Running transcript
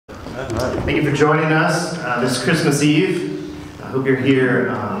Thank you for joining us this Christmas Eve. I hope you're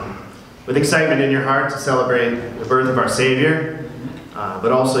here with excitement in your heart to celebrate the birth of our Savior,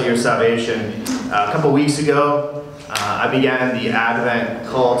 but also your salvation. A couple weeks ago, I began the Advent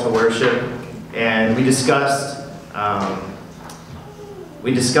call to worship, and we discussed that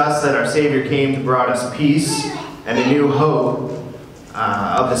our Savior came to bring us peace and a new hope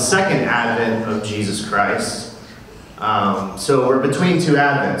of the second Advent of Jesus Christ. So we're between two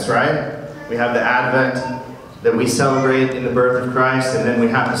Advents, right? We have the Advent that we celebrate in the birth of Christ, and then we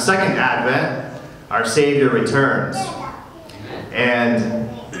have the second Advent, our Savior returns.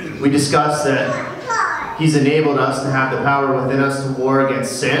 And we discussed that He's enabled us to have the power within us to war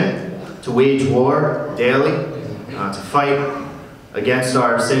against sin, to wage war daily, to fight against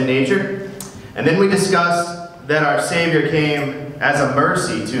our sin nature. And then we discussed that our Savior came as a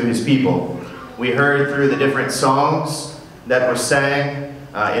mercy to His people. We heard through the different songs that were sang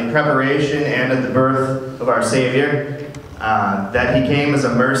in preparation and at the birth of our Savior that He came as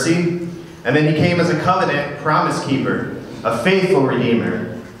a mercy, and then He came as a covenant promise keeper, a faithful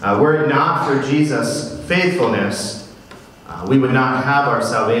Redeemer. Were it not for Jesus' faithfulness, we would not have our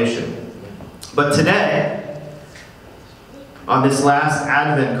salvation. But today, on this last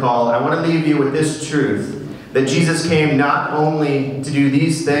Advent call, I want to leave you with this truth, that Jesus came not only to do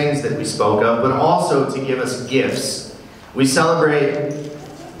these things that we spoke of, but also to give us gifts. We celebrate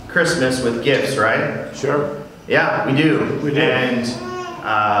Christmas with gifts, right? Sure. Yeah, we do. We do. And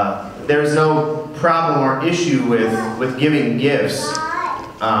there's no problem or issue with giving gifts.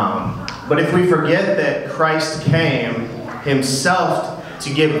 But if we forget that Christ came Himself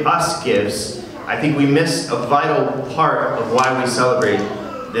to give us gifts, I think we miss a vital part of why we celebrate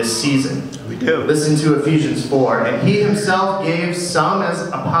this season. We do. Listen to Ephesians 4. And He Himself gave some as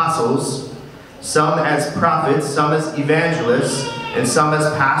apostles, some as prophets, some as evangelists, and some as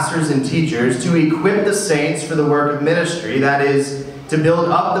pastors and teachers, to equip the saints for the work of ministry, that is, to build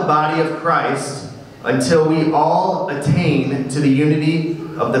up the body of Christ until we all attain to the unity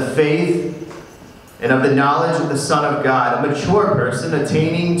of the faith and of the knowledge of the Son of God, a mature person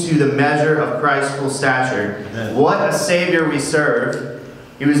attaining to the measure of Christ's full stature. Amen. What a Savior we serve.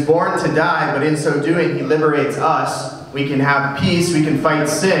 He was born to die, but in so doing, He liberates us. We can have peace, we can fight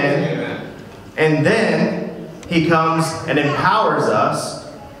sin. Amen. And then He comes and empowers us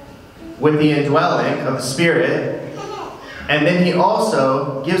with the indwelling of the Spirit. And then He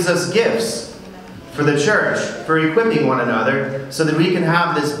also gives us gifts for the church, for equipping one another, so that we can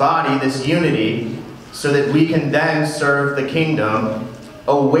have this body, this unity, so that we can then serve the kingdom,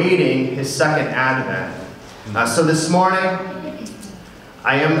 awaiting His second Advent. So this morning,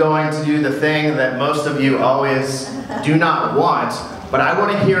 I am going to do the thing that most of you always do not want, but I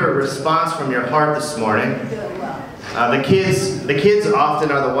want to hear a response from your heart this morning. The kids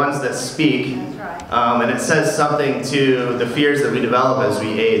often are the ones that speak, and it says something to the fears that we develop as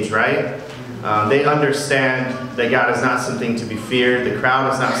we age, right? They understand that God is not something to be feared. The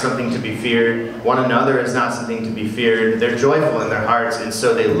crowd is not something to be feared. One another is not something to be feared. They're joyful in their hearts, and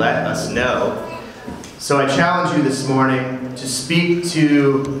so they let us know. So I challenge you this morning to speak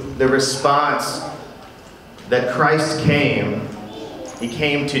to the response that Christ came. He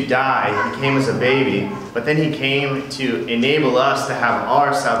came to die. He came as a baby, but then He came to enable us to have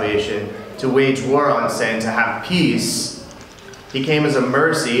our salvation, to wage war on sin, to have peace. He came as a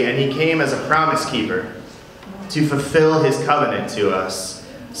mercy, and He came as a promise keeper to fulfill His covenant to us.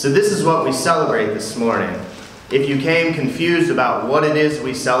 So this is what we celebrate this morning. If you came confused about what it is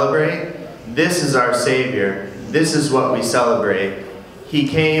we celebrate, this is our Savior. This is what we celebrate. He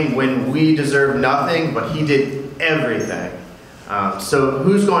came when we deserved nothing, but He did everything. So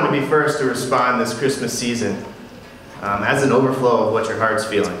who's going to be first to respond this Christmas season as an overflow of what your heart's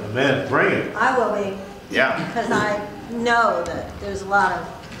feeling? Amen. Bring it. I will be. Yeah. Because I know that there's a lot of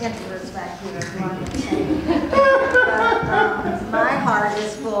introverts back here. But my heart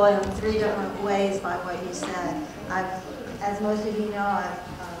is full in three different ways by what you said. As most of you know, I've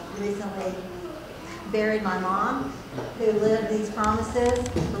recently buried my mom, who lived these promises,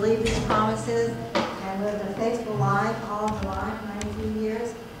 believed these promises, and lived a faithful life all her life, 92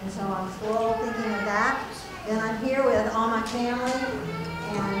 years. And so I'm full thinking of that. And I'm here with all my family.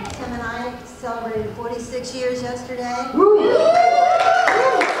 And Tim and I celebrated 46 years yesterday. Woo! There's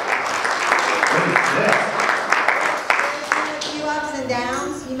a few ups and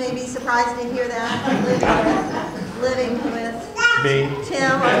downs. You may be surprised to hear that. Living with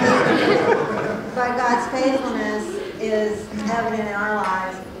Tim. But God's faithfulness is evident in our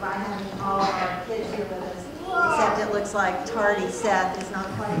lives by having all of our kids here with us. Except it looks like tardy Seth is not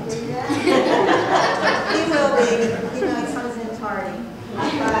quite here yet. He will be. He comes in tardy.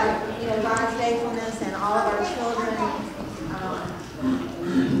 But faithfulness, and all of our children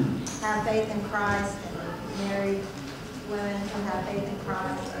have faith in Christ, and married women who have faith in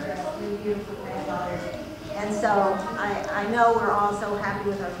Christ, and have 3 beautiful granddaughters. And so I know we're all so happy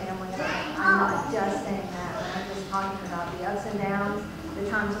with our family, and I'm not just saying that. I'm just talking about the ups and downs, the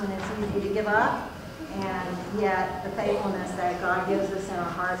times when it's easy to give up, and yet the faithfulness that God gives us in our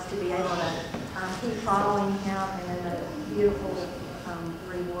hearts to be able to keep following Him, and then the beautiful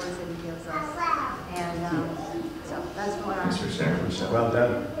rewards that He gives us. And so that's what I'm saying. Well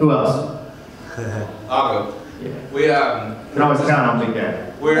done. Who else? I'll go. Yeah. We You can always count on Big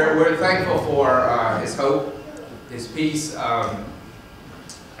Dad. we're thankful for his hope, his peace.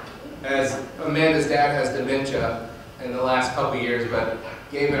 As Amanda's dad has dementia in the last couple of years, but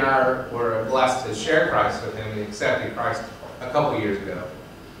Gabe and I were blessed to share Christ with him and accepted Christ a couple of years ago.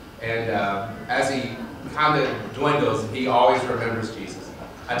 And as he kind of dwindles, he always remembers Jesus.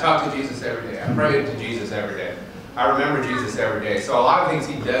 I talk to Jesus every day. I pray to Jesus every day. I remember Jesus every day. So a lot of things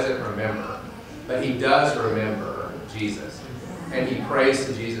he doesn't remember, but he does remember Jesus. And he prays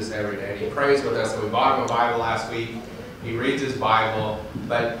to Jesus every day. And he prays with us. So we bought him a Bible last week. He reads his Bible,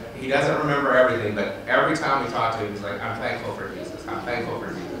 but he doesn't remember everything. But every time we talk to him, he's like, I'm thankful for Jesus. I'm thankful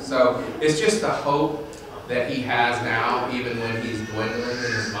for Jesus. So it's just the hope that he has now, even when he's dwindling in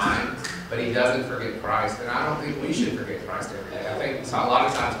his mind. But he doesn't forget Christ. And I don't think we should forget Christ every day. I think a lot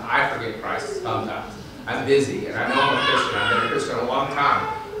of times I forget Christ sometimes. I'm busy, and I know I'm a Christian. I've been a Christian a long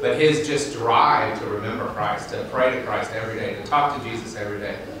time. But his just drive to remember Christ, to pray to Christ every day, to talk to Jesus every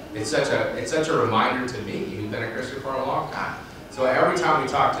day, it's such a reminder to me, who's been a Christian for a long time. So every time we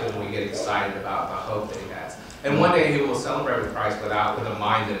talk to him, we get excited about the hope that he has. And one day he will celebrate with Christ with a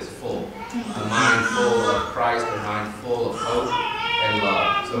mind that is full. A mind full of Christ, a mind full of hope and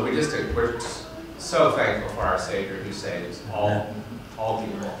love. So we're so thankful for our Savior who saves all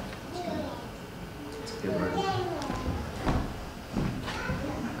people. Good word.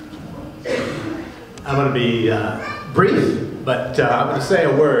 I'm going to be brief, but I'm going to say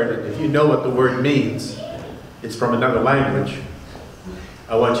a word, and if you know what the word means, it's from another language.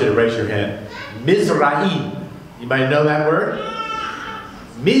 I want you to raise your hand. Mizraim. Anybody know that word?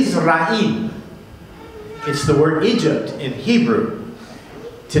 Mizraim. It's the word Egypt in Hebrew.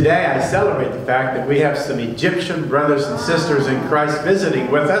 Today I celebrate the fact that we have some Egyptian brothers and sisters in Christ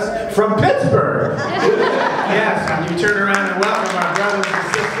visiting with us from Pittsburgh. Yes, can you turn around and welcome our brothers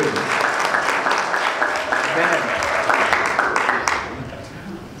and sisters?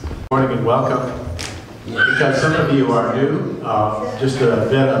 Good morning and welcome. Because some of you are new, just a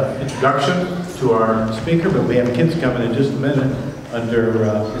bit of introduction to our speaker, but we have kids coming in just a minute under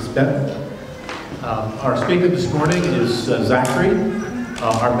his bed. Our speaker this morning is Zachary,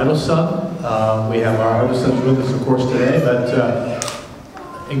 our middle son. We have our other sons with us, of course, today, but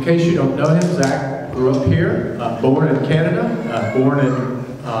in case you don't know him, Zach grew up here, born in Canada, born in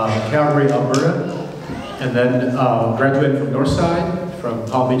Calgary, Alberta, and then graduated from Northside, from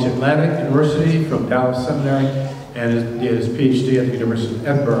Palm Beach Atlantic University, from Dallas Seminary, and did his PhD at the University of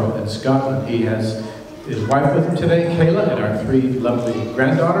Edinburgh in Scotland. He has his wife with him today, Kayla, and our 3 lovely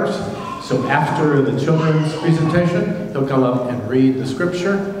granddaughters. So after the children's presentation, he'll come up and read the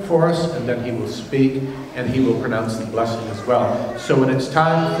scripture for us, and then he will speak, and he will pronounce the blessing as well. So when it's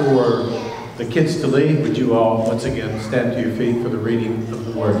time for the kids to leave, would you all once again stand to your feet for the reading of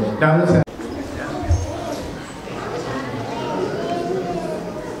the word. Now let's have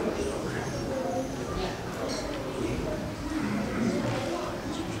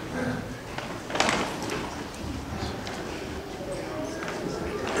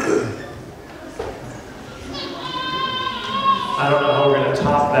I don't know how we're going to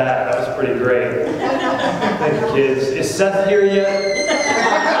top that. That was pretty great. Thank you, kids. Is Seth here yet?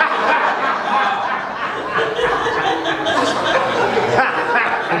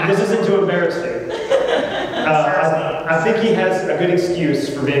 This isn't too embarrassing. I think he has a good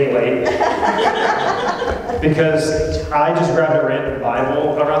excuse for being late. Because I just grabbed a random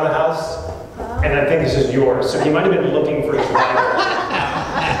Bible around the house, and I think this is yours. So he might have been looking for his Bible.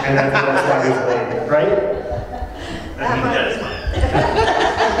 And I think that's why he's late, right?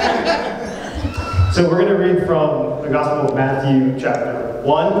 So we're going to read from the Gospel of Matthew, chapter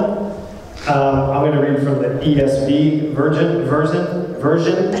 1. I'm going to read from the ESV version.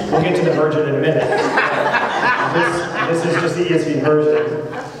 We'll get to the version in a minute. This is just the ESV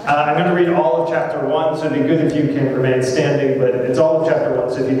version. I'm going to read all of chapter 1, so it'd be good if you can remain standing, but it's all of chapter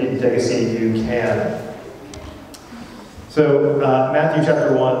 1, so if you need to take a seat, you can. So, Matthew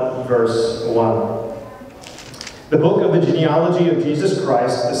chapter 1, verse 1. The book of the genealogy of Jesus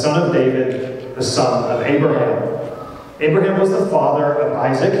Christ, the son of David, the son of Abraham. Abraham was the father of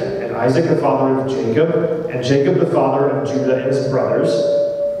Isaac, and Isaac the father of Jacob, and Jacob the father of Judah and his brothers,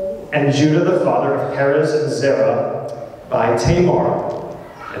 and Judah the father of Perez and Zerah by Tamar,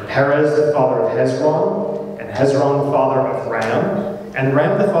 and Perez the father of Hezron, and Hezron the father of Ram, and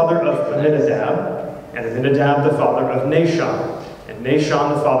Ram the father of Amminadab, and Amminadab the father of Nahshon, and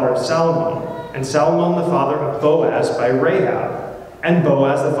Nahshon the father of Salmon, and Salmon the father of Boaz by Rahab, and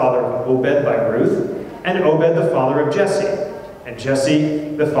Boaz the father of Obed by Ruth, and Obed the father of Jesse, and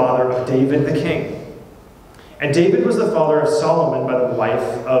Jesse the father of David the king. And David was the father of Solomon by the wife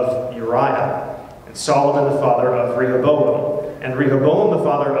of Uriah, and Solomon the father of Rehoboam, and Rehoboam the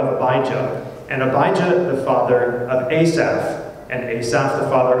father of Abijah, and Abijah the father of Asaph, and Asaph the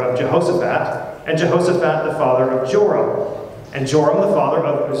father of Jehoshaphat, and Jehoshaphat the father of Joram, and Joram the father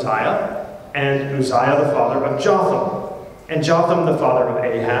of Uzziah, and Uzziah the father of Jotham, and Jotham the father of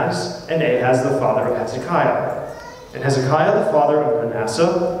Ahaz, and Ahaz the father of Hezekiah, and Hezekiah the father of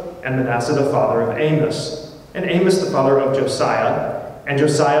Manasseh, and Manasseh the father of Amos, and Amos the father of Josiah, and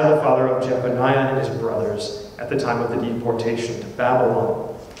Josiah the father of Jeconiah and his brothers at the time of the deportation to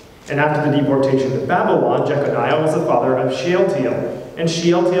Babylon. And after the deportation to Babylon, Jeconiah was the father of Shealtiel, and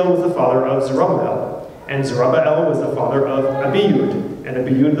Shealtiel was the father of Zerubbabel, and Zerubbabel was the father of Abiud, and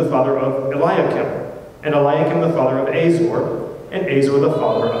Abiud the father of Eliakim, and Eliakim the father of Azor, and Azor the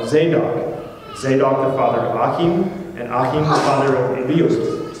father of Zadok, and Zadok the father of Achim, and Achim the father of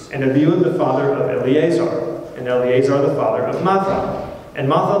Abiud, and Abiud the father of Eleazar, and Eleazar the father of Matthan, and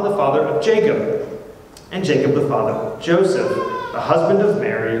Matthan the father of Jacob, and Jacob the father of Joseph, the husband of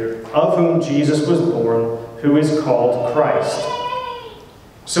Mary, of whom Jesus was born, who is called Christ.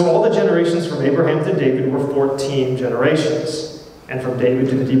 So all the generations from Abraham to David were 14 generations, and from David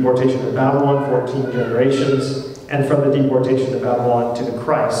to the deportation to Babylon, 14 generations, and from the deportation to Babylon to the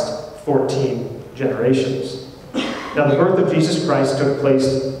Christ, 14 generations. Now the birth of Jesus Christ took place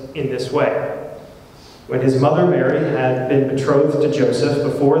in this way. When his mother Mary had been betrothed to Joseph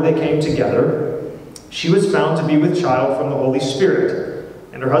before they came together, she was found to be with child from the Holy Spirit,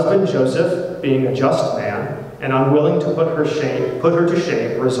 and her husband Joseph, being a just man and unwilling to put her to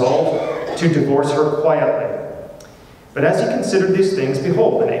shame, resolved to divorce her quietly. But as he considered these things,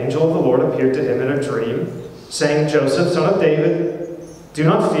 behold, an angel of the Lord appeared to him in a dream, saying, Joseph, son of David, do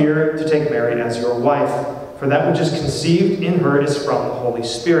not fear to take Mary as your wife, for that which is conceived in her is from the Holy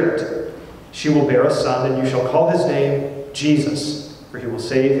Spirit. She will bear a son, and you shall call his name Jesus, for he will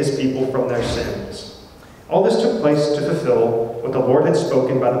save his people from their sins. All this took place to fulfill what the Lord had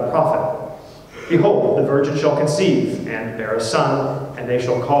spoken by the prophet. Behold, the virgin shall conceive and bear a son, and they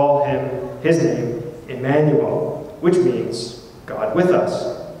shall call his name Emmanuel, which means God with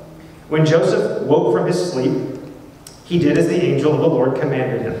us. When Joseph woke from his sleep, he did as the angel of the Lord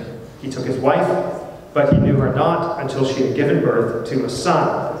commanded him. He took his wife, but he knew her not until she had given birth to a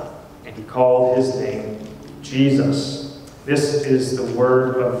son, and he called his name Jesus. This is the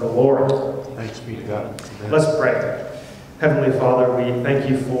word of the Lord. Thanks be to God. Let's pray. Heavenly Father, we thank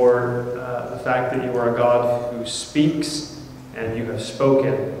you for the fact that you are a God who speaks, and you have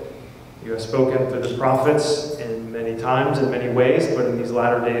spoken. You have spoken through the prophets in many times, in many ways, but in these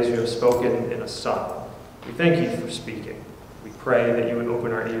latter days you have spoken in a Son. We thank you for speaking. We pray that you would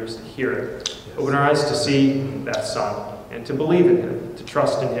open our ears to hear it, open our eyes to see that Son, and to believe in him, to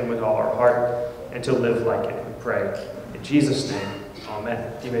trust in him with all our heart, and to live like it, we pray. In Jesus' name,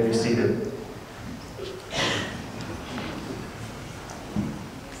 amen. You may be seated.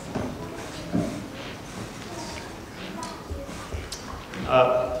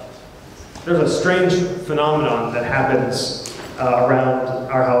 There's a strange phenomenon that happens around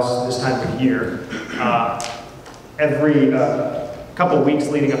our house this time of year. Every couple of weeks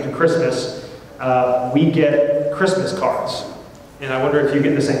leading up to Christmas, we get Christmas cards. And I wonder if you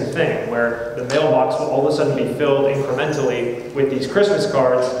get the same thing, where the mailbox will all of a sudden be filled incrementally with these Christmas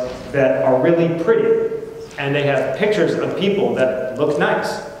cards that are really pretty. And they have pictures of people that look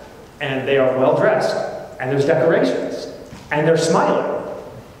nice. And they are well dressed. And there's decorations. And they're smiling.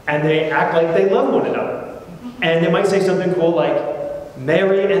 And they act like they love one another. And they might say something cool like,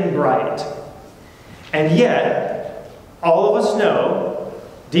 merry and bright. And yet, all of us know,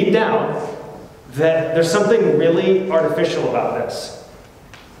 deep down, that there's something really artificial about this.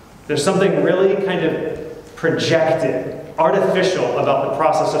 There's something really kind of projected, artificial about the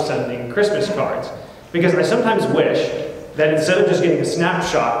process of sending Christmas cards. Because I sometimes wish that instead of just getting a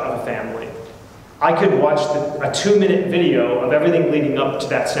snapshot of a family, I could watch a 2-minute video of everything leading up to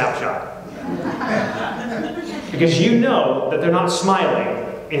that snapshot. Because you know that they're not smiling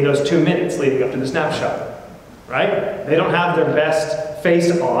in those 2 minutes leading up to the snapshot, right? They don't have their best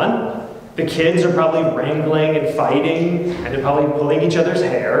face on. The kids are probably wrangling and fighting, and they're probably pulling each other's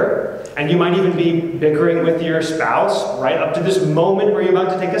hair. And you might even be bickering with your spouse right up to this moment where you're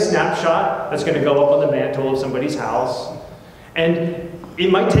about to take a snapshot that's going to go up on the mantle of somebody's house. And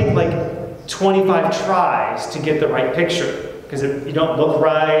it might take like 25 tries to get the right picture. Because if you don't look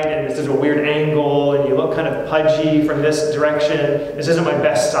right, and this is a weird angle, and you look kind of pudgy from this direction, this isn't my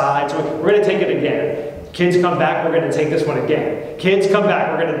best side, so we're going to take it again. Kids come back, we're going to take this one again. Kids come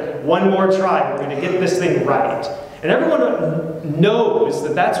back, we're going to, one more try, we're going to get this thing right. And everyone knows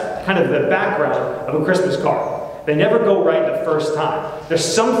that that's kind of the background of a Christmas card. They never go right the first time. There's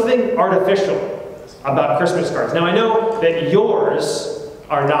something artificial about Christmas cards. Now I know that yours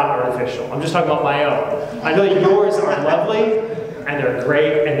are not artificial. I'm just talking about my own. I know that yours are lovely, and they're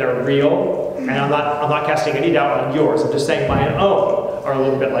great, and they're real, and I'm not casting any doubt on yours. I'm just saying my own are a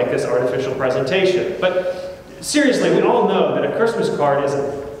little bit like this artificial presentation. But seriously, we all know that a Christmas card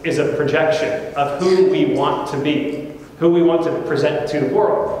is a projection of who we want to be, who we want to present to the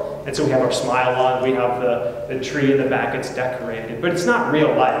world. And so we have our smile on, we have the tree in the back, it's decorated, but it's not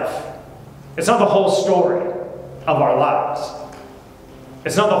real life. It's not the whole story of our lives.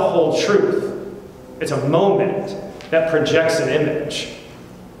 It's not the whole truth. It's a moment that projects an image.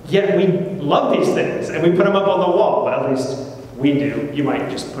 Yet we love these things, and we put them up on the wall. Well, at least we do. You might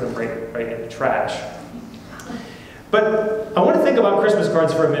just put them right in the trash. But I want to think about Christmas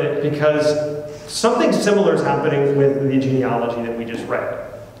cards for a minute, because something similar is happening with the genealogy that we just read.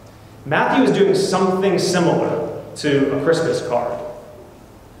 Matthew is doing something similar to a Christmas card.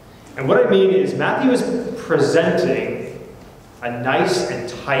 And what I mean is Matthew is presenting a nice and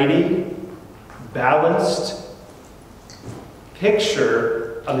tidy, balanced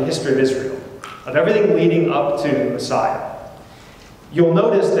picture of the history of Israel, of everything leading up to the Messiah. You'll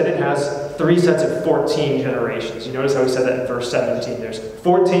notice that it has 3 sets of 14 generations. You notice how we said that in verse 17. There's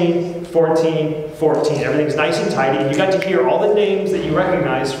 14, 14, 14. Everything's nice and tidy. And you got to hear all the names that you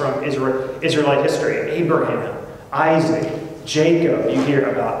recognize from Israelite history. Abraham, Isaac, Jacob. You hear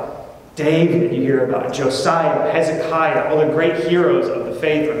about David, you hear about Josiah, Hezekiah, all the great heroes of the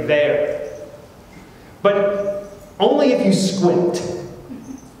faith are there. But only if you squint.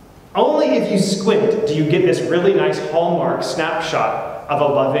 Only if you squint do you get this really nice hallmark snapshot of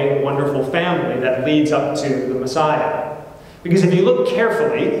a loving, wonderful family that leads up to the Messiah. Because if you look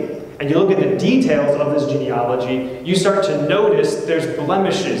carefully, and you look at the details of this genealogy, you start to notice there's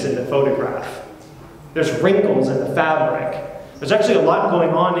blemishes in the photograph. There's wrinkles in the fabric. There's actually a lot going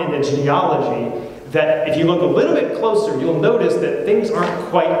on in the genealogy that if you look a little bit closer, you'll notice that things aren't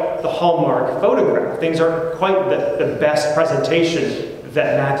quite the hallmark photograph. Things aren't quite the best presentation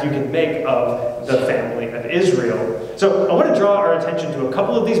that Matthew can make of the family of Israel. So I want to draw our attention to a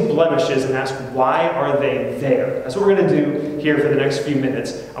couple of these blemishes and ask, why are they there? That's what we're going to do here for the next few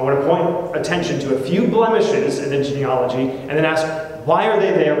minutes. I want to point attention to a few blemishes in the genealogy and then ask, why are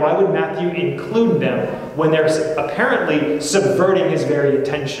they there? Why would Matthew include them when they're apparently subverting his very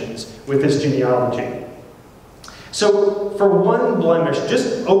intentions with this genealogy? So for one blemish,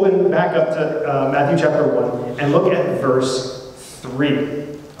 just open back up to Matthew chapter 1 and look at verse 3.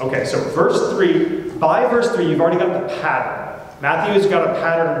 Okay, so verse 3, by verse 3, you've already got the pattern. Matthew's got a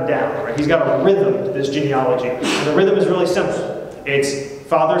pattern down, right? He's got a rhythm to this genealogy. And the rhythm is really simple. It's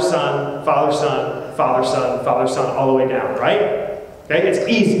father, son, father, son, father, son, father, son, all the way down, right? Okay, it's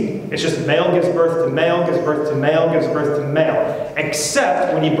easy. It's just male gives birth to male, gives birth to male, gives birth to male.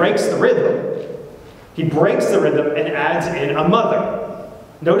 Except when he breaks the rhythm and adds in a mother.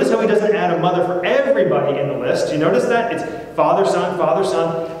 Notice how he doesn't add a mother for everybody in the list. You notice that? It's father,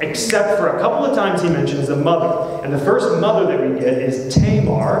 son, except for a couple of times he mentions the mother. And the first mother that we get is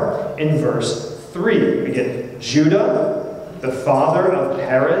Tamar in verse 3. We get Judah, the father of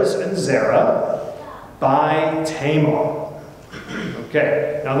Perez and Zerah, by Tamar.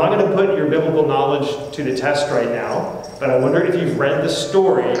 Okay, now I'm not going to put your biblical knowledge to the test right now, but I wonder if you've read the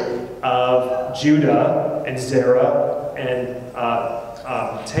story of Judah and Zerah and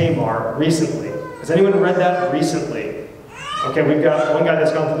Tamar recently. Has anyone read that recently? Okay, we've got one guy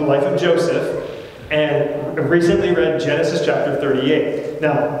that's gone through the life of Joseph and recently read Genesis chapter 38.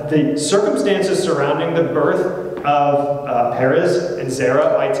 Now, the circumstances surrounding the birth of Perez and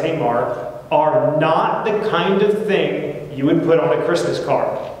Zerah by Tamar are not the kind of thing you would put on a Christmas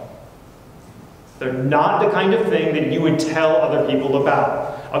card. They're not the kind of thing that you would tell other people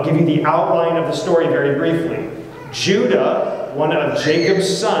about. I'll give you the outline of the story very briefly. Judah, one of Jacob's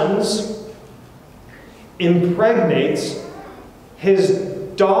sons, impregnates his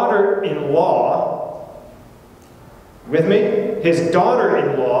daughter-in-law, with me? His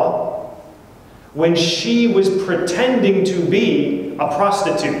daughter-in-law, when she was pretending to be a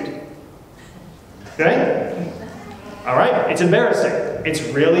prostitute. Okay? All right, it's embarrassing. It's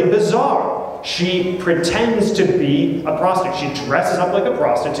really bizarre. She pretends to be a prostitute. She dresses up like a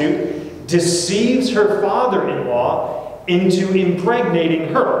prostitute, deceives her father-in-law into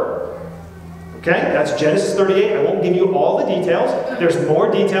impregnating her. Okay, that's Genesis 38. I won't give you all the details. There's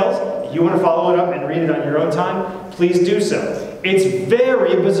more details. If you want to follow it up and read it on your own time, please do so. It's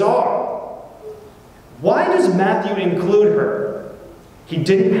very bizarre. Why does Matthew include her? He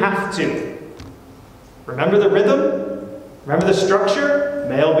didn't have to. Remember the rhythm? Remember the structure?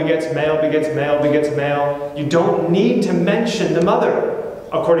 Male begets male begets male begets male. You don't need to mention the mother,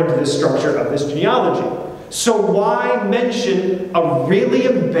 according to the structure of this genealogy. So why mention a really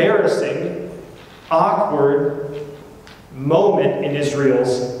embarrassing, awkward moment in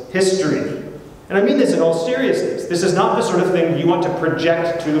Israel's history? And I mean this in all seriousness. This is not the sort of thing you want to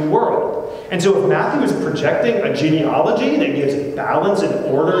project to the world. And so if Matthew is projecting a genealogy that gives balance and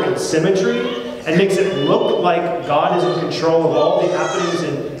order and symmetry, and makes it look like God is in control of all the happenings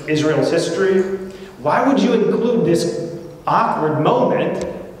in Israel's history, why would you include this awkward moment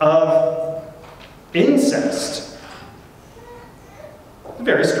of incest?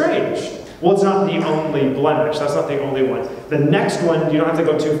 Very strange. Well, it's not the only blemish. That's not the only one. The next one, you don't have to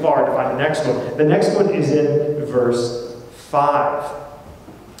go too far to find the next one. The next one is in verse 5.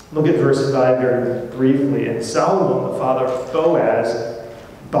 Look at verse 5 very briefly. And Solomon, the father of Boaz,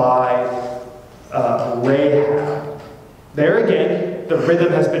 by Rahab. There again, the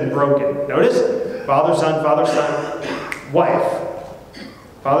rhythm has been broken. Notice? Father, son, wife.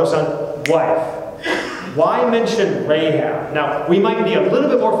 Father, son, wife. Why mention Rahab? Now, we might be a little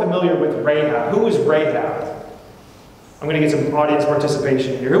bit more familiar with Rahab. Who is Rahab? I'm going to get some audience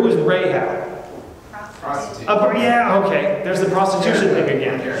participation here. Who is Rahab? Prostitute. Yeah, okay. There's the prostitution thing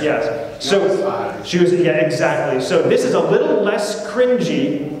again. Yes. So, she was, yeah, exactly. So this is a little less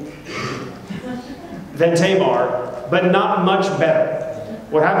cringy than Tamar, but not much better.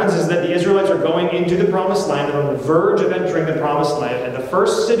 What happens is that the Israelites are going into the promised land and on the verge of entering the promised land, and the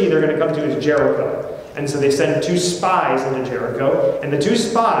first city they're going to come to is Jericho. And so they send 2 spies into Jericho, and the 2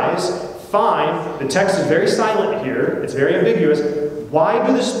 spies find, the text is very silent here, it's very ambiguous, why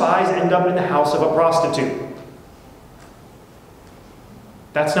do the spies end up in the house of a prostitute?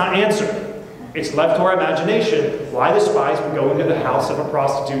 That's not answered. It's left to our imagination why the spies would go into the house of a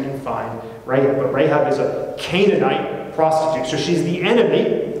prostitute and find Rahab. But Rahab is a Canaanite prostitute. So she's the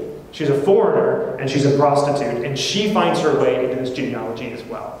enemy, she's a foreigner, and she's a prostitute. And she finds her way into this genealogy as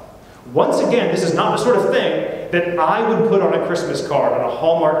well. Once again, this is not the sort of thing that I would put on a Christmas card, on a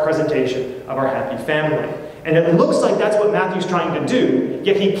Hallmark presentation of our happy family. And it looks like that's what Matthew's trying to do,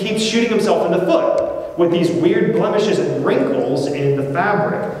 yet he keeps shooting himself in the foot with these weird blemishes and wrinkles in the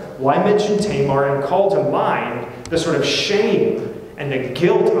fabric. Why mention Tamar and call to mind the sort of shame and the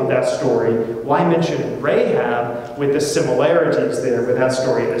guilt of that story? Why mention Rahab with the similarities there with that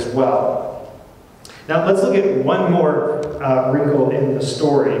story as well? Now let's look at one more wrinkle in the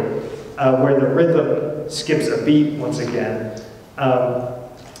story where the rhythm skips a beat once again.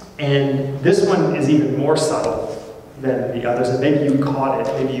 And this one is even more subtle than the others. And maybe you caught it,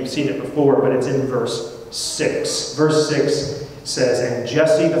 maybe you've seen it before, but it's in verse 6. Verse 6 says, and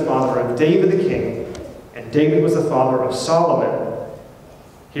Jesse, the father of David the king, and David was the father of Solomon.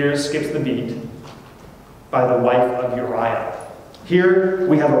 Here skips the beat, by the wife of Uriah. Here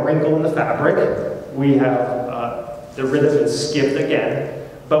we have a wrinkle in the fabric. We have the rhythm is skipped again,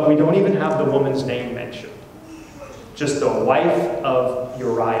 but we don't even have the woman's name mentioned. Just the wife of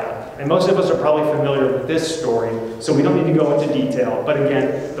Uriah. And most of us are probably familiar with this story, so we don't need to go into detail. But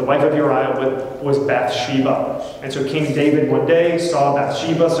again, the wife of Uriah was Bathsheba. And so King David one day saw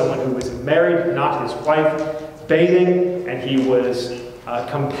Bathsheba, someone who was married, not his wife, bathing, and he was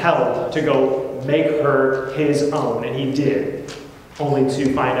compelled to go make her his own, and he did. Only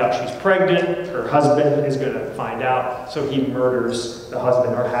to find out she's pregnant, her husband is going to find out, so he murders the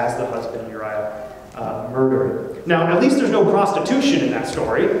husband, or has the husband, Uriah, murdered. Now, at least there's no prostitution in that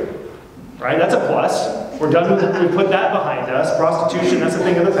story, right? That's a plus. We're done with it. We put that behind us. Prostitution, that's a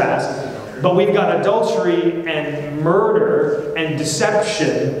thing of the past. But we've got adultery and murder and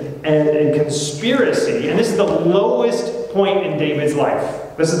deception and conspiracy, and this is the lowest point in David's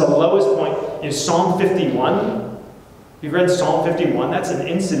life. This is the lowest point in Psalm 51. You've read Psalm 51. That's an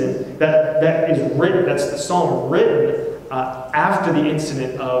incident that is written. That's the psalm written after the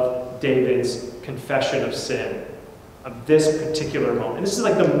incident of David's confession of sin, of this particular moment. And this is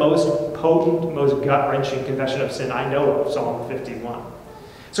like the most potent, most gut-wrenching confession of sin I know of, Psalm 51.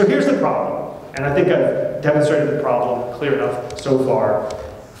 So here's the problem, and I think I've demonstrated the problem clear enough so far.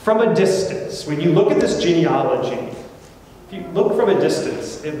 From a distance, when you look at this genealogy, If you look from a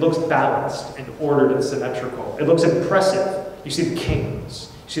distance, it looks balanced and ordered and symmetrical. It looks impressive. You see the kings,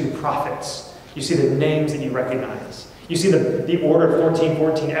 you see the prophets, you see the names that you recognize. You see the order of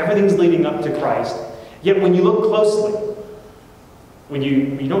 1414, everything's leading up to Christ. Yet when you look closely, when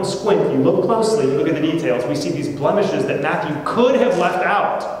you don't squint, you look closely, you look at the details, we see these blemishes that Matthew could have left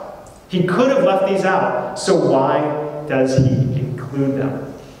out. He could have left these out. So why does he include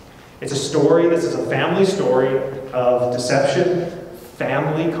them? It's a story, this is a family story of deception,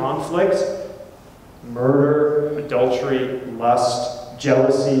 family conflict, murder, adultery, lust,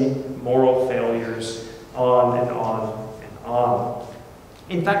 jealousy, moral failures, on and on and on.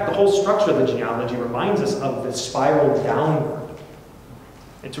 In fact, the whole structure of the genealogy reminds us of the spiral downward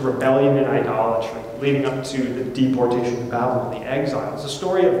into rebellion and idolatry, leading up to the deportation to Babylon, the exile. It's a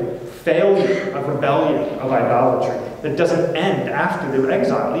story of failure, of rebellion, of idolatry that doesn't end after they're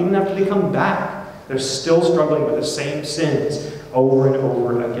exiled. Even after they come back, they're still struggling with the same sins over and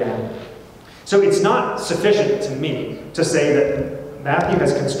over again. So it's not sufficient to me to say that Matthew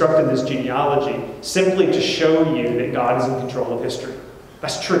has constructed this genealogy simply to show you that God is in control of history.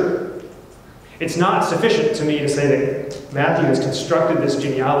 That's true. It's not sufficient to me to say that Matthew has constructed this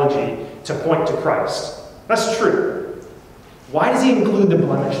genealogy to point to Christ. That's true. Why does he include the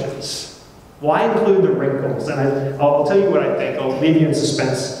blemishes? Why include the wrinkles? And I'll tell you what I think. I'll leave you in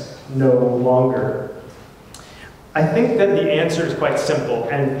suspense no longer. I think that the answer is quite simple,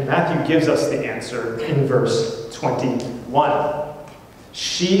 and Matthew gives us the answer in verse 21.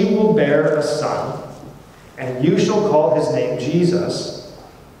 She will bear a son, and you shall call his name Jesus,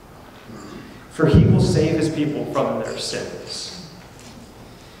 for he will save his people from their sins.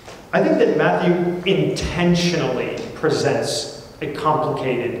 I think that Matthew intentionally presents a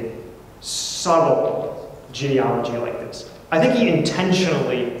complicated, subtle genealogy like this. I think he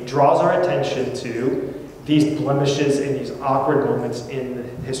intentionally draws our attention to these blemishes and these awkward moments in the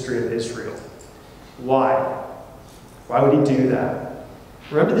history of Israel. Why? Why would he do that?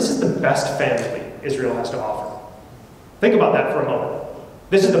 Remember, this is the best family Israel has to offer. Think about that for a moment.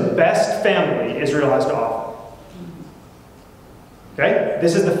 This is the best family Israel has to offer. Okay?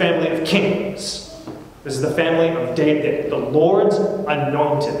 This is the family of kings. This is the family of David, the Lord's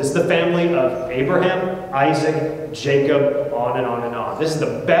anointed. This is the family of Abraham, Isaac, Jacob, on and on and on. This is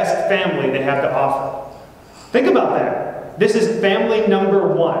the best family they have to offer. Think about that. This is family number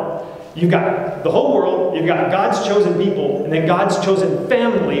one. You've got the whole world, you've got God's chosen people, and then God's chosen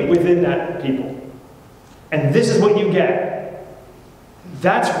family within that people. And this is what you get.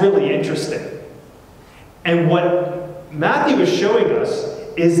 That's really interesting. And what Matthew is showing us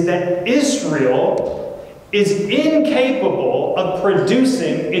is that Israel is incapable of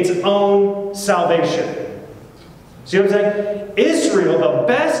producing its own salvation. See what I'm saying? Israel, the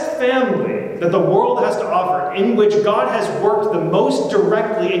best family that the world has to offer, in which God has worked the most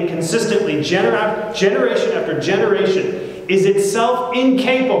directly and consistently, generation after generation, is itself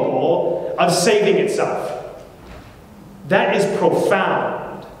incapable of saving itself. That is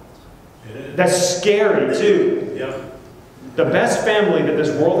profound. That's scary too. Yep. The best family that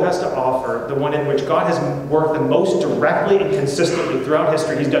this world has to offer, the one in which God has worked the most directly and consistently throughout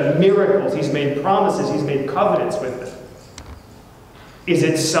history, he's done miracles, he's made promises, he's made covenants with them, is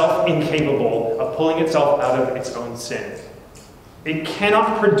itself incapable of pulling itself out of its own sin. It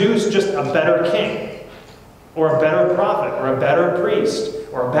cannot produce just a better king, or a better prophet, or a better priest,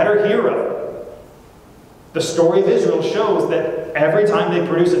 or a better hero. The story of Israel shows that every time they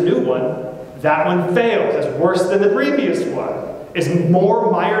produce a new one, that one fails. It's worse than the previous one. It's more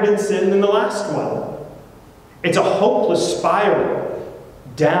mired in sin than the last one. It's a hopeless spiral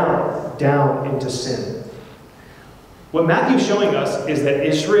down, down into sin. What Matthew's showing us is that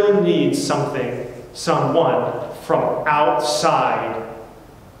Israel needs someone from outside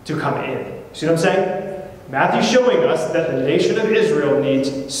to come in. See what I'm saying? Matthew's showing us that the nation of Israel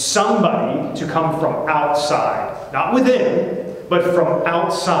needs somebody to come from outside. Not within, but from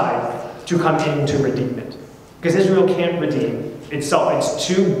outside to come in to redeem it. Because Israel can't redeem itself. It's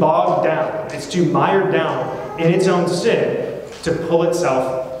too bogged down. It's too mired down in its own sin to pull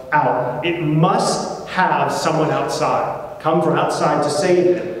itself out. It must have someone outside, come from outside to save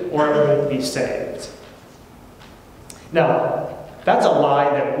it, or it won't be saved. Now, that's a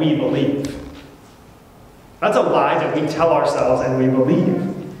lie that we believe. That's a lie that we tell ourselves and we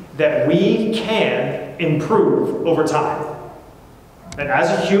believe, that we can improve over time. That as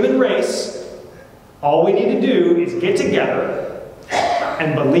a human race, all we need to do is get together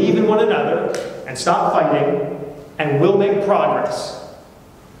and believe in one another and stop fighting, and we'll make progress.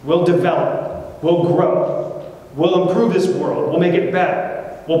 We'll develop. We'll grow. We'll improve this world. We'll make it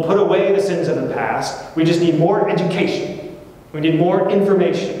better. We'll put away the sins of the past. We just need more education. We need more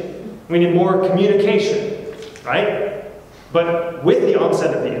information. We need more communication, right? But with the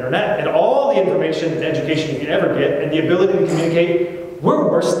onset of the internet and all the information and education you can ever get and the ability to communicate, we're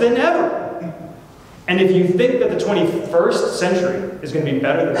worse than ever. And if you think that the 21st century is going to be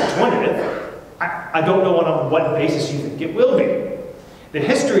better than the 20th, I don't know on what basis you think it will be. The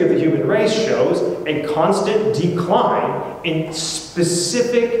history of the human race shows a constant decline in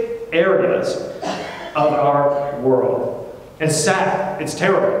specific areas of our world. It's sad. It's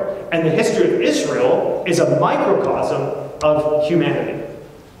terrible. And the history of Israel is a microcosm of humanity.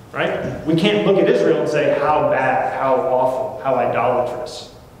 Right? We can't look at Israel and say, how bad, how awful, how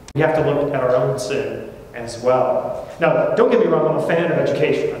idolatrous. We have to look at our own sin as well. Now, don't get me wrong, I'm a fan of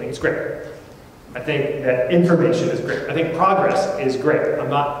education. I think it's great. I think that information is great. I think progress is great. I'm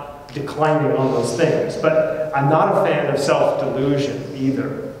not declining on those things. But I'm not a fan of self-delusion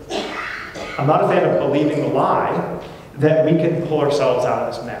either. I'm not a fan of believing the lie that we can pull ourselves out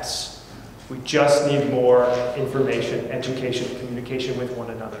of this mess. We just need more information, education, communication with one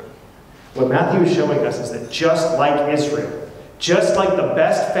another. What Matthew is showing us is that just like Israel, just like the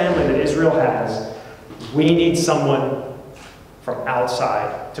best family that Israel has, we need someone from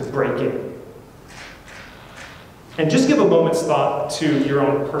outside to break in. And just give a moment's thought to your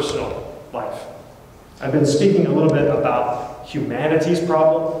own personal life. I've been speaking a little bit about humanity's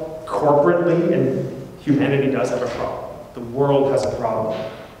problem corporately, and humanity does have a problem. The world has a problem.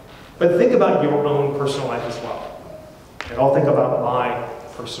 But think about your own personal life as well. And I'll think about my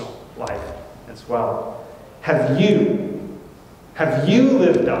personal life as well. Have you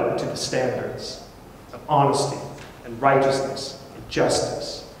lived up to the standards of honesty and righteousness and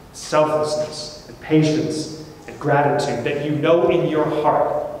justice, selflessness and patience and gratitude that you know in your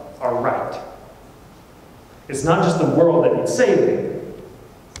heart are right? It's not just the world that needs saving.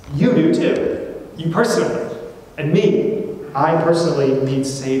 You do too. You personally. And me. I personally need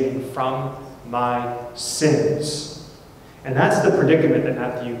saving from my sins. And that's the predicament that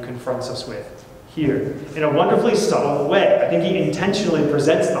Matthew confronts us with here in a wonderfully subtle way. I think he intentionally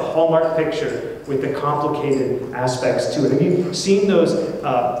presents the hallmark picture with the complicated aspects to it. Have you seen those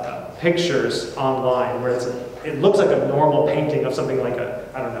pictures online where it looks like a normal painting of something like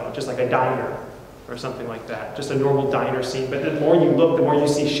just like a diner or something like that. Just a normal diner scene. But the more you look, the more you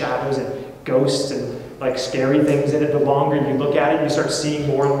see shadows and ghosts and like scary things in it. The longer you look at it, you start seeing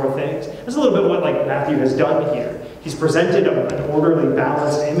more and more things. That's a little bit what like Matthew has done here. He's presented an orderly,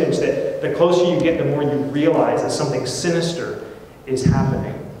 balanced image that the closer you get, the more you realize that something sinister is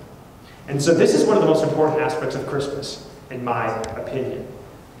happening. And so this is one of the most important aspects of Christmas, in my opinion.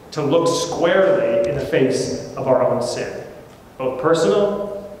 To look squarely in the face of our own sin. Both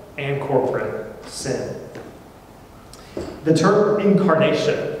personal and corporate sin. The term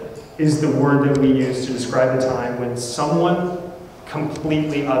incarnation is the word that we use to describe the time when someone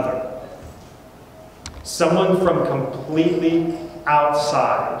completely other, someone from completely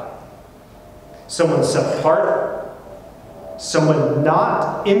outside, someone set apart, someone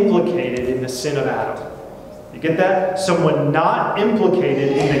not implicated in the sin of Adam. You get that? Someone not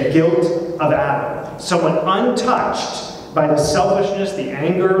implicated in the guilt of Adam. Someone untouched by the selfishness, the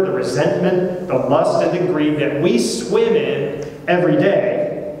anger, the resentment, the lust, and the greed that we swim in every day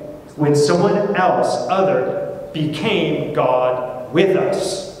when someone else, other, became God with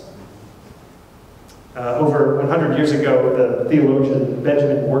us. Over 100 years ago, the theologian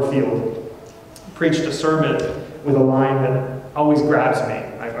Benjamin Warfield preached a sermon with a line that always grabs me.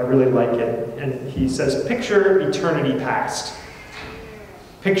 I really like it. And he says, picture eternity past.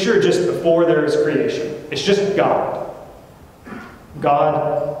 Picture just before there is creation. It's just God.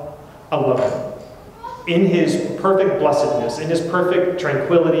 God alone. In his perfect blessedness, in his perfect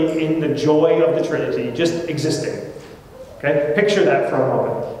tranquility, in the joy of the Trinity, just existing. Okay? Picture that for a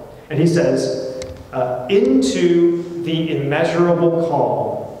moment. And he says, into the immeasurable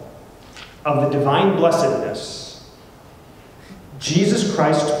calm of the divine blessedness, Jesus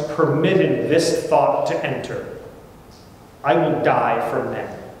Christ permitted this thought to enter. I will die for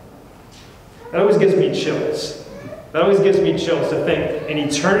men. That always gives me chills. That always gives me chills to think, in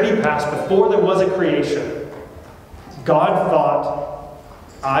eternity past, before there was a creation, God thought,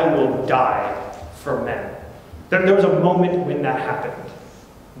 I will die for men. There was a moment when that happened.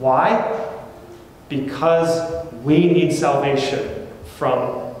 Why? Because we need salvation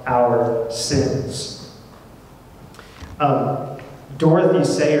from our sins. Dorothy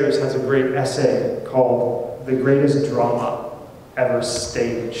Sayers has a great essay called The Greatest Drama Ever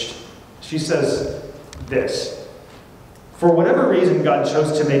Staged. She says this: for whatever reason God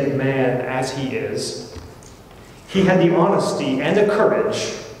chose to make man as he is, he had the honesty and the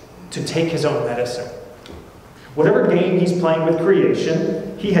courage to take his own medicine. Whatever game he's playing with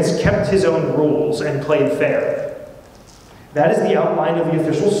creation, he has kept his own rules and played fair. That is the outline of the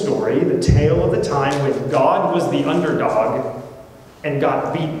official story, the tale of the time when God was the underdog and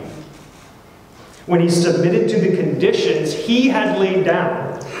got beaten. When he submitted to the conditions he had laid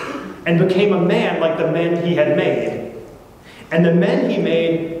down and became a man like the men he had made. And the men he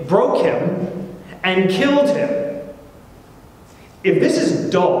made broke him and killed him. If this is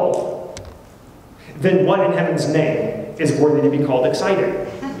dull, then what in heaven's name is worthy to be called exciting?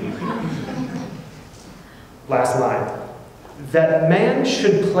 Last line. That man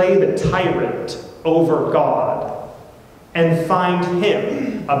should play the tyrant over God and find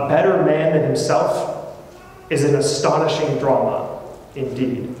him a better man than himself is an astonishing drama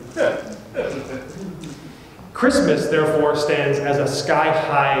indeed. Christmas, therefore, stands as a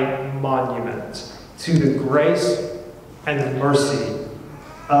sky-high monument to the grace and the mercy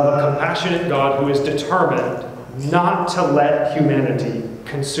of a compassionate God who is determined not to let humanity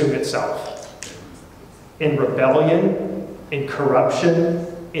consume itself in rebellion, in corruption,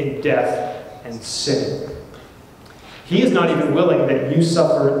 in death, and sin. He is not even willing that you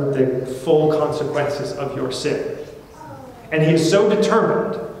suffer the full consequences of your sin. And he is so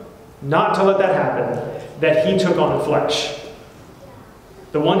determined not to let that happen that he took on flesh.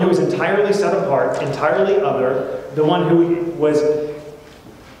 The one who is entirely set apart, entirely other, the one who was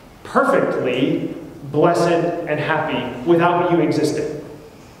perfectly blessed and happy without you existing,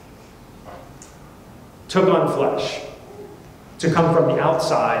 took on flesh to come from the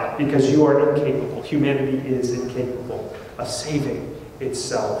outside because you are incapable. Humanity is incapable of saving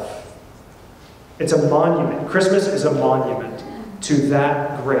itself. It's a monument. Christmas is a monument to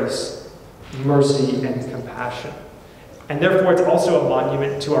that grace, mercy, and compassion. And therefore, it's also a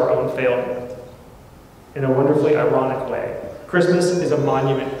monument to our own failure in a wonderfully ironic way. Christmas is a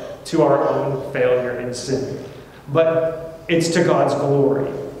monument to our own failure and sin. But it's to God's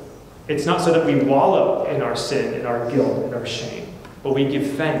glory. It's not so that we wallow in our sin, in our guilt, in our shame, but we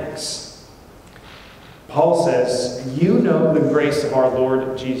give thanks. Paul says, you know the grace of our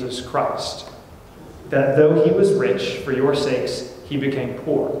Lord Jesus Christ, that though he was rich, for your sakes he became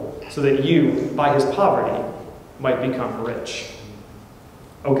poor, so that you, by his poverty, might become rich.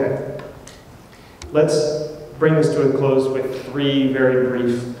 Okay, let's bring this to a close with 3 very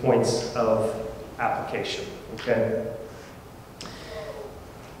brief points of application, okay?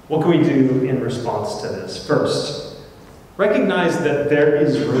 What can we do in response to this? First, recognize that there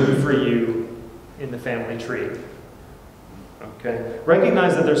is room for you in the family tree. Okay?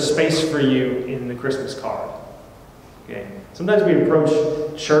 Recognize that there's space for you in the Christmas card. Okay? Sometimes we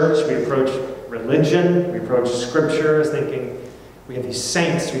approach church, we approach religion, we approach scripture as thinking we have these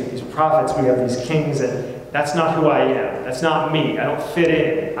saints, we have these prophets, we have these kings, and that's not who I am. That's not me. I don't fit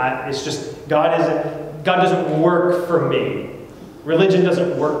in. It's just God doesn't work for me. Religion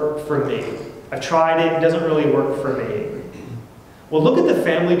doesn't work for me. I've tried it, it doesn't really work for me. Well, look at the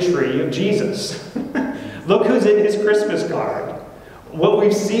family tree of Jesus. Look who's in his Christmas card. What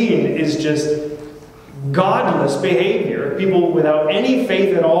we've seen is just godless behavior, people without any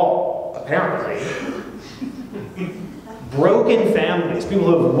faith at all, apparently. Broken families, people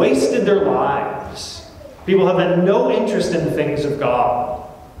who have wasted their lives. People who have had no interest in the things of God.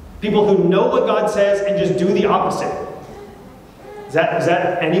 People who know what God says and just do the opposite. Is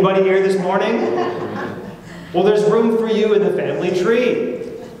that anybody here this morning? Well, there's room for you in the family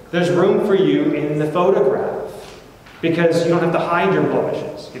tree. There's room for you in the photograph. Because you don't have to hide your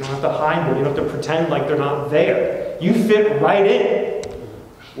blemishes. You don't have to hide them. You don't have to pretend like they're not there. You fit right in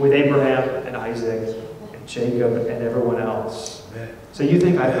with Abraham and Isaac and Jacob and everyone else. So you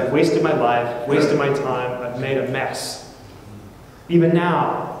think I've wasted my life, wasted my time, I've made a mess. Even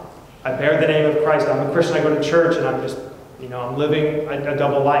now, I bear the name of Christ. I'm a Christian, I go to church, and I'm just, I'm living a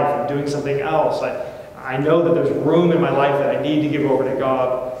double life. I'm doing something else. I know that there's room in my life that I need to give over to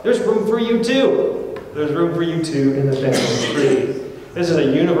God. There's room for you too. There's room for you too in the family tree. This is a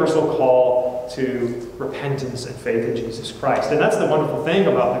universal call to repentance and faith in Jesus Christ. And that's the wonderful thing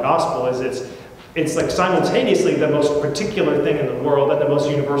about the gospel is it's like simultaneously the most particular thing in the world and the most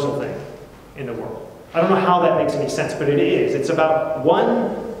universal thing in the world. I don't know how that makes any sense, but it is. It's about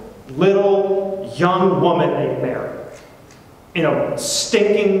one little young woman named Mary in a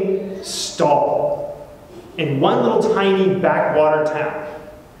stinking stall in one little tiny backwater town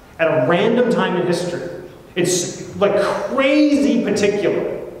at a random time in history. It's like crazy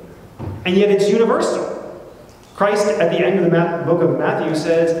particular, and yet it's universal. Christ, at the end of the book of Matthew,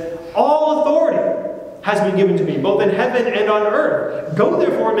 says, all authority has been given to me, both in heaven and on earth. Go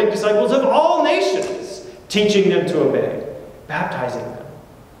therefore and make disciples of all nations, teaching them to obey, baptizing them.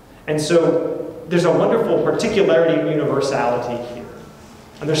 And so there's a wonderful particularity and universality here.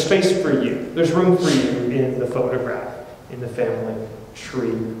 And there's space for you. There's room for you in the photograph, in the family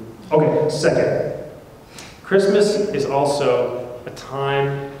tree. Okay, second. Christmas is also a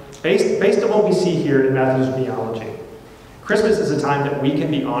time, based on what we see here in Matthew's genealogy, Christmas is a time that we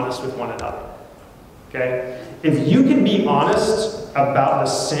can be honest with one another. Okay? If you can be honest about the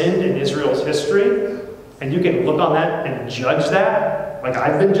sin in Israel's history, and you can look on that and judge that, like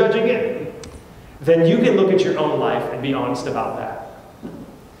I've been judging it, then you can look at your own life and be honest about that.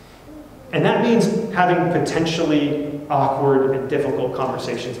 And that means having potentially awkward and difficult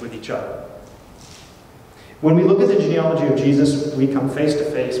conversations with each other. When we look at the genealogy of Jesus, we come face to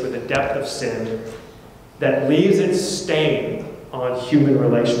face with a depth of sin that leaves its stain on human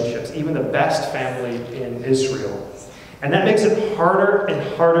relationships, even the best family in Israel. And that makes it harder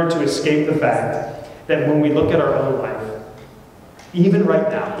and harder to escape the fact that when we look at our own life, even right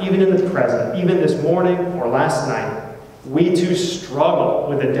now, even in the present, even this morning or last night, we too struggle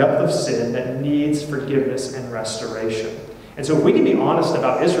with a depth of sin that needs forgiveness and restoration. And so if we can be honest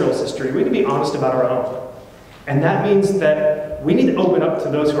about Israel's history, we can be honest about our own. And that means that we need to open up to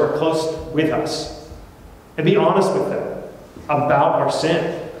those who are close with us and be honest with them about our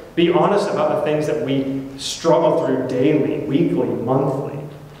sin. Be honest about the things that we struggle through daily, weekly, monthly.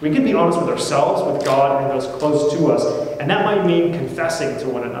 We can be honest with ourselves, with God, and those close to us. And that might mean confessing to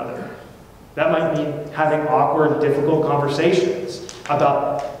one another. That might mean having awkward, difficult conversations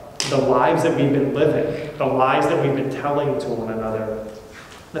about the lives that we've been living, the lies that we've been telling to one another,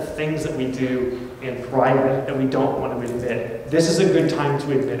 the things that we do in private that we don't want to admit. This is a good time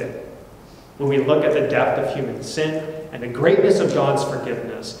to admit it. When we look at the depth of human sin and the greatness of God's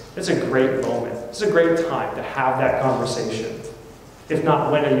forgiveness, it's a great moment. It's a great time to have that conversation. If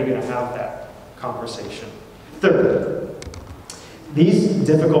not, when are you going to have that conversation? Third, these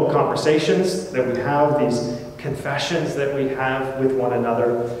difficult conversations that we have, these confessions that we have with one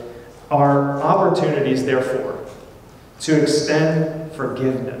another, are opportunities, therefore, to extend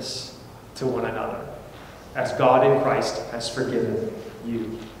forgiveness to one another, as God in Christ has forgiven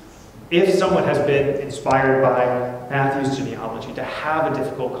you. If someone has been inspired by Matthew's genealogy to have a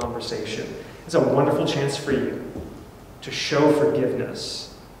difficult conversation, it's a wonderful chance for you to show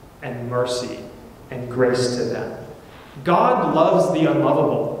forgiveness and mercy and grace to them. God loves the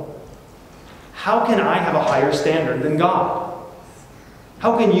unlovable. How can I have a higher standard than God?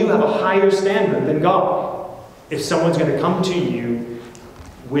 How can you have a higher standard than God? If someone's going to come to you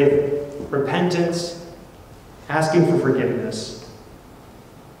with repentance, asking for forgiveness,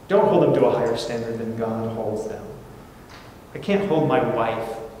 don't hold them to a higher standard than God holds them. I can't hold my wife,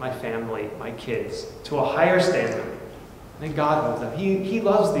 my family, my kids to a higher standard than God holds them. He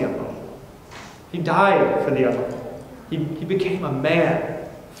loves the unlovable. He died for the unlovable. He became a man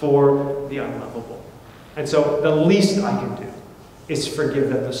for the unlovable. And so the least I can do is forgive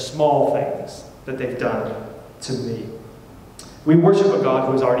them the small things that they've done to me. We worship a God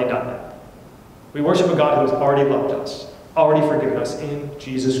who has already done that. We worship a God who has already loved us, already forgiven us in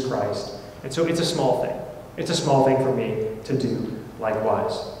Jesus Christ. And so it's a small thing. It's a small thing for me to do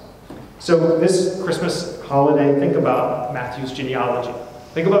likewise. So this Christmas holiday, think about Matthew's genealogy.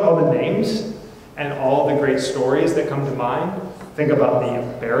 Think about all the names and all the great stories that come to mind. Think about the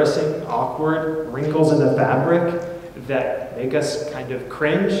embarrassing, awkward wrinkles in the fabric that make us kind of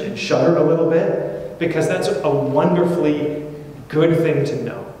cringe and shudder a little bit, because that's a wonderfully good thing to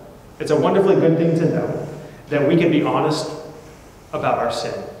know. It's a wonderfully good thing to know that we can be honest about our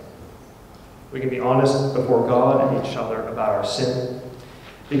sin. We can be honest before God and each other about our sin,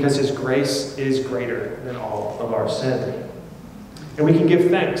 because His grace is greater than all of our sin. And we can give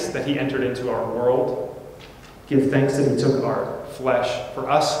thanks that He entered into our world, give thanks that He took our flesh for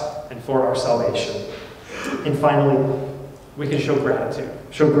us and for our salvation. And finally, we can show gratitude.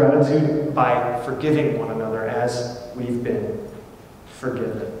 Show gratitude by forgiving one another as we've been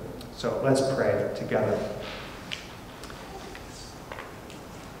forgiven. So let's pray together.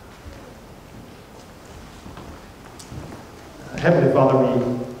 Heavenly Father,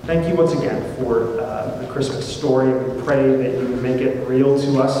 we thank you once again for the Christmas story. We pray that you would make it real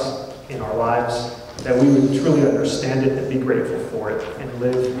to us in our lives, that we would truly understand it and be grateful for it and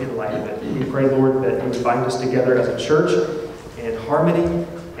live in light of it. We pray, Lord, that you would bind us together as a church in harmony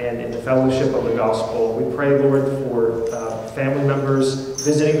and in the fellowship of the gospel. We pray, Lord, for family members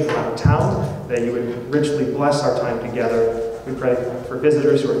visiting from out of town, that you would richly bless our time together. We pray for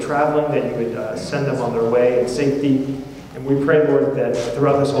visitors who are traveling, that you would send them on their way in safety. And we pray, Lord, that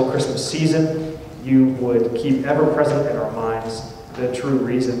throughout this whole Christmas season, you would keep ever present in our minds the true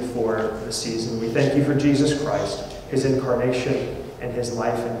reason for the season. We thank you for Jesus Christ, His incarnation, and his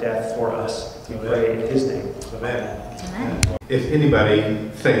life and death for us. We pray in his name. Amen. Amen. If anybody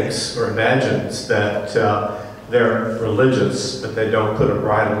thinks or imagines that they're religious, but they don't put a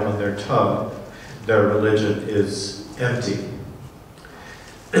bridle on their tongue, their religion is empty.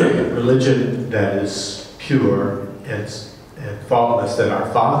 Religion that is pure and faultless, that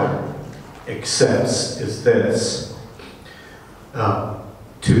our Father accepts, is this: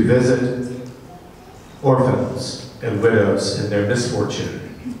 to visit orphans and widows in their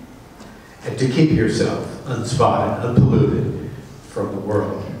misfortune, and to keep yourself unspotted, unpolluted from the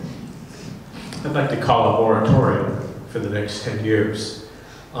world. I'd like to call a moratorium for the next 10 years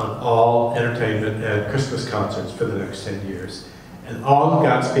on all entertainment and Christmas concerts for the next 10 years. And all of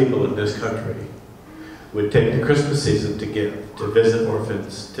God's people in this country would take the Christmas season to give, to visit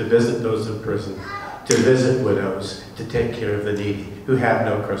orphans, to visit those in prison, to visit widows, to take care of the needy who have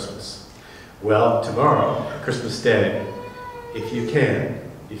no Christmas. Well, tomorrow, Christmas Day, if you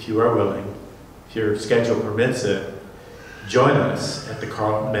can, if you are willing, if your schedule permits it, join us at the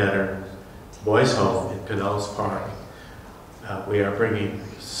Carlton Manor Boys Home in Pinellas Park. We are bringing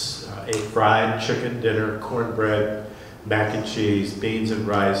a fried chicken dinner, cornbread, mac and cheese, beans and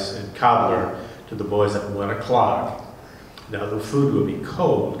rice, and cobbler to the boys at 1 o'clock. Now the food will be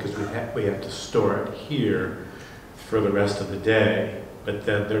cold because we have to store it here for the rest of the day. But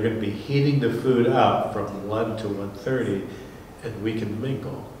then they're going to be heating the food up from 1 to 1:30, and we can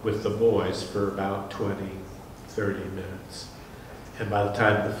mingle with the boys for about 20, 30 minutes. And by the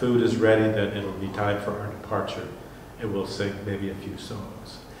time the food is ready, then it'll be time for our departure, and we'll sing maybe a few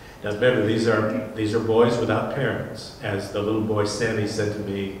songs. Now remember, these are boys without parents. As the little boy Sammy said to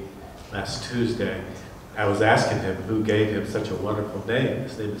me last Tuesday, I was asking him who gave him such a wonderful name.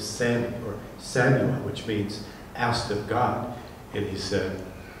 His name is Sammy, or Samuel, which means asked of God. And he said,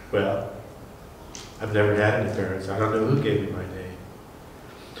 well, I've never had any parents. I don't know who gave me my name.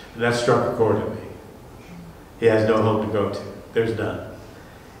 And that struck a chord in me. He has no home to go to. There's none.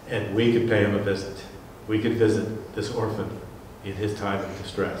 And we could pay him a visit. We could visit this orphan in his time of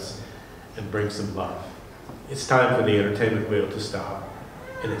distress and bring some love. It's time for the entertainment wheel to stop,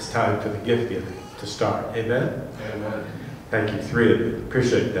 and it's time for the gift giving to start. Amen? Amen. Thank you, 3 of you.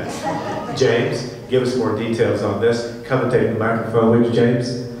 Appreciate that. James, give us more details on this. Come and take the microphone, would you, James?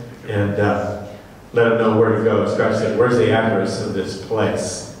 And let them know where to go. Especially, where's the address of this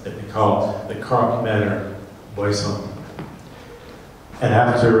place that we call the Carlton Manor Boys Home? And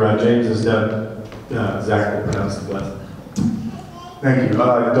after James is done, Zach will pronounce the blessing. Thank you.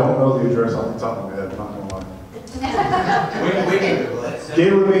 I don't know the address off the top of my head, not gonna lie. We need to bless.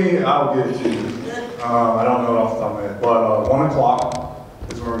 Give it with me, I'll give it to you. I don't know it off the top of my head, but 1 o'clock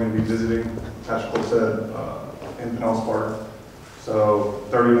is where we're going to be visiting, Pastor Cole said, in Pinellas Park. So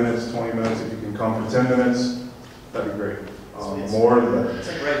 30 minutes, 20 minutes, if you can come for 10 minutes, that'd be great. More of that. It's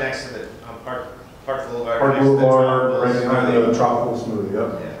like right next to the Park Boulevard. Park Boulevard, right behind the tropical smoothie,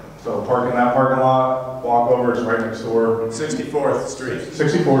 yep. Yeah. So park in that parking lot, walk over, it's right next door. 64th Street.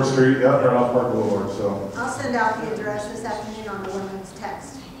 64th Street, yep, right off Park Boulevard, so. I'll send out the address this afternoon on the women's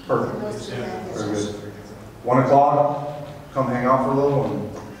text. Perfect. Most of that is Very just- good. 1 o'clock, come hang out for a little and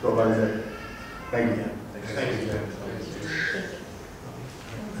go about your day. Thank you. Thank you, James.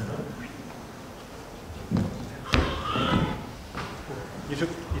 You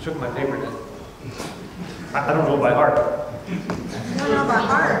took my paper, then. I don't know by heart. You don't know by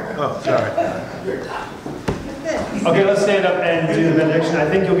heart. Oh, sorry. Good. Okay, let's stand up and do the benediction. I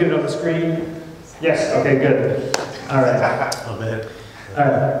think you'll get it on the screen. Yes, okay, good. All right. Amen. All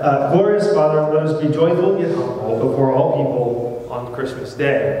right. Glorious Father, let us be joyful yet humble before all people on Christmas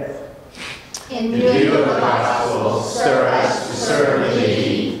Day. In view of the gospel, stir us to serve the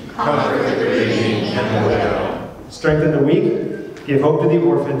needy, comfort the grieving and the widow. Strengthen the weak, give hope to the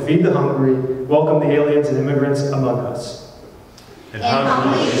orphan, feed the hungry, welcome the aliens and immigrants among us. And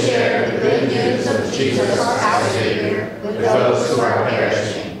humbly share the good news of Jesus, our Savior, with those who are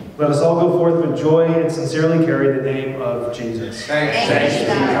perishing. Let us all go forth with joy and sincerely carry the name of Jesus. Thanks. Thanks be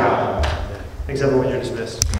to God. Thanks everyone, you're dismissed.